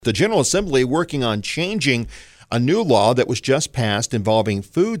The General Assembly working on changing a new law that was just passed involving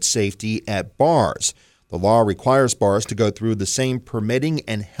food safety at bars. The law requires bars to go through the same permitting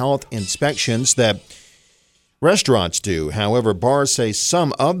and health inspections that restaurants do. However, bars say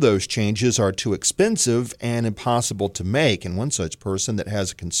some of those changes are too expensive and impossible to make. And one such person that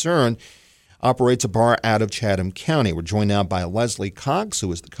has a concern operates a bar out of Chatham County. We're joined now by Leslie Cox,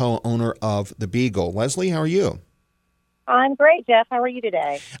 who is the co-owner of the Beagle. Leslie, how are you? I'm great, Jeff. How are you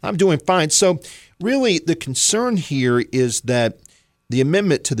today? I'm doing fine. So really the concern here is that the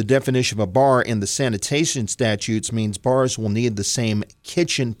amendment to the definition of a bar in the sanitation statutes means bars will need the same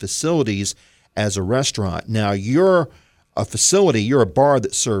kitchen facilities as a restaurant. Now, you're a facility, you're a bar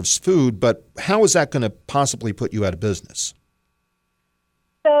that serves food, but how is that going to possibly put you out of business?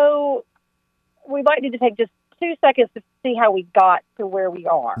 So we might need to take just 2 seconds to see how we got to where we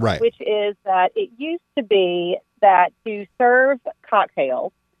are, right. Which is that it used to be that to serve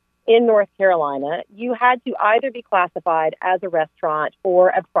cocktails in North Carolina, you had to either be classified as a restaurant or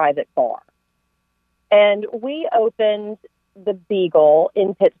a private bar. And we opened the Beagle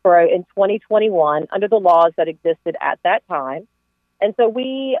in Pittsburgh in 2021 under the laws that existed at that time. And so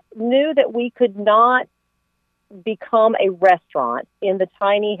we knew that we could not become a restaurant in the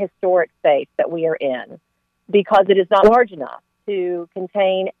tiny historic space that we are in because it is not large enough to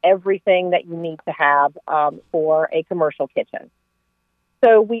contain everything that you need to have for a commercial kitchen.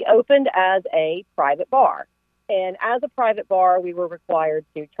 So we opened as a private bar. And as a private bar, we were required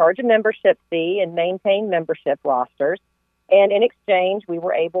to charge a membership fee and maintain membership rosters. And in exchange, we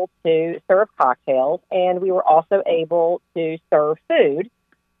were able to serve cocktails, and we were also able to serve food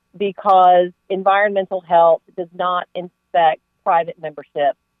because environmental health does not inspect private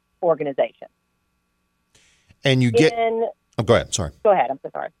membership organizations. And you get... go ahead. Sorry. Go ahead. I'm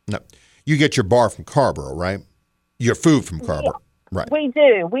so sorry. No. You get your bar from Carrboro, right? Your food from Carrboro. Right. We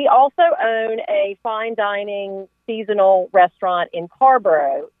do. We also own a fine dining seasonal restaurant in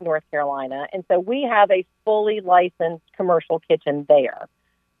Carrboro, North Carolina, and so we have a fully licensed commercial kitchen there.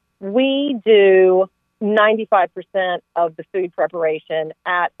 We do 95% of the food preparation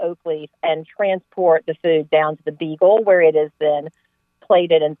at Oakleaf and transport the food down to the Beagle where it is then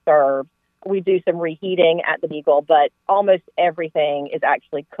plated and served. We do some reheating at the Beagle, but almost everything is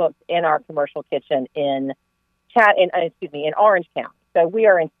actually cooked in our commercial kitchen in Orange County. So we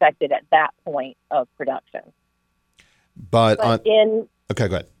are inspected at that point of production. Okay,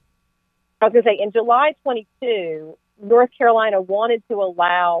 go ahead. I was going to say, in July 22, North Carolina wanted to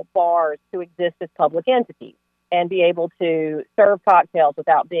allow bars to exist as public entities and be able to serve cocktails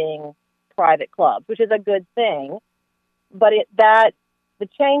without being private clubs, which is a good thing. But the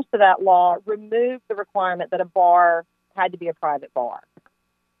change to that law removed the requirement that a bar had to be a private bar.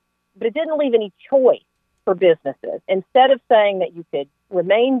 But it didn't leave any choice for businesses. Instead of saying that you could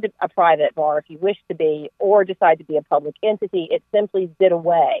remain a private bar if you wish to be or decide to be a public entity, it simply did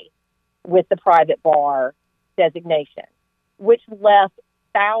away with the private bar designation, which left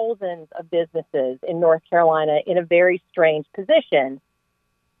thousands of businesses in North Carolina in a very strange position,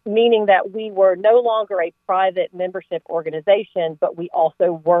 meaning that we were no longer a private membership organization, but we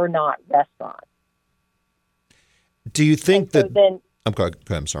also were not restaurants. Do you think that... Then, go ahead,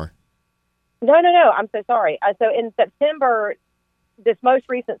 I'm sorry. No, I'm so sorry. So in September, this most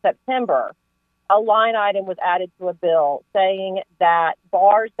recent September, a line item was added to a bill saying that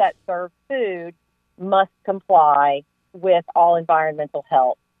bars that serve food must comply with all environmental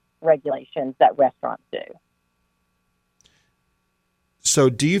health regulations that restaurants do.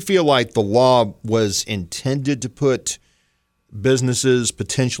 So do you feel like the law was intended to put businesses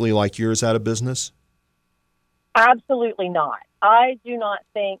potentially like yours out of business? Absolutely not. I do not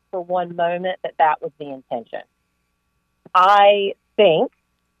think for one moment that was the intention. I think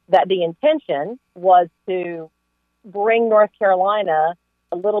that the intention was to bring North Carolina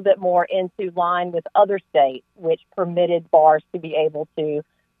a little bit more into line with other states, which permitted bars to be able to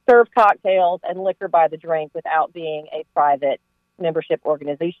serve cocktails and liquor by the drink without being a private membership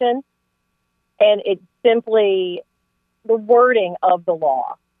organization. And it simply, the wording of the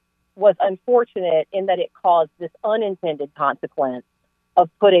law was unfortunate in that it caused this unintended consequence of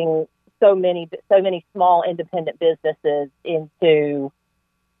putting so many small independent businesses into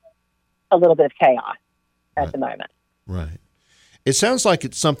a little bit of chaos at the moment. Right. It sounds like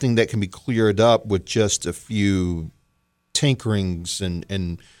it's something that can be cleared up with just a few tinkerings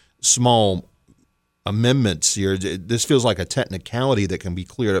and small amendments here. This feels like a technicality that can be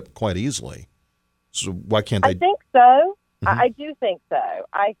cleared up quite easily. So why can't they? I think so. Mm-hmm. I do think so.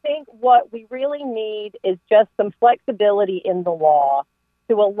 I think what we really need is just some flexibility in the law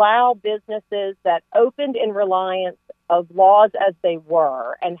to allow businesses that opened in reliance of laws as they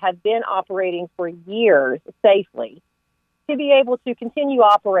were and have been operating for years safely to be able to continue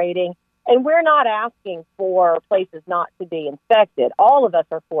operating. And we're not asking for places not to be inspected. All of us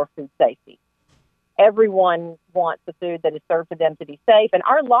are for food safety. Everyone wants the food that is served to them to be safe, and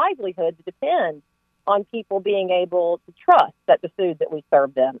our livelihoods depend on people being able to trust that the food that we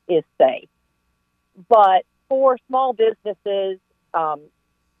serve them is safe. But for small businesses,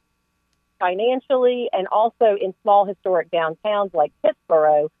 financially, and also in small historic downtowns like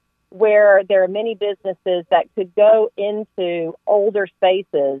Pittsboro, where there are many businesses that could go into older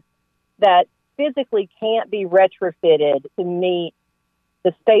spaces that physically can't be retrofitted to meet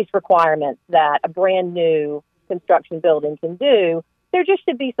the space requirements that a brand new construction building can do, there just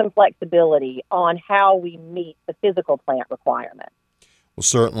should be some flexibility on how we meet the physical plant requirements. Well,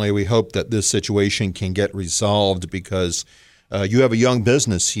 certainly we hope that this situation can get resolved because you have a young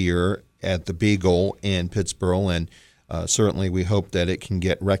business here at the Beagle in Pittsboro, and certainly we hope that it can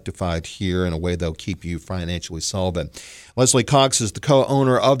get rectified here in a way that'll keep you financially solvent. Leslie Cox is the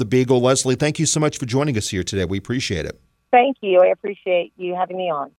co-owner of the Beagle. Leslie, thank you so much for joining us here today. We appreciate it. Thank you. I appreciate you having me on.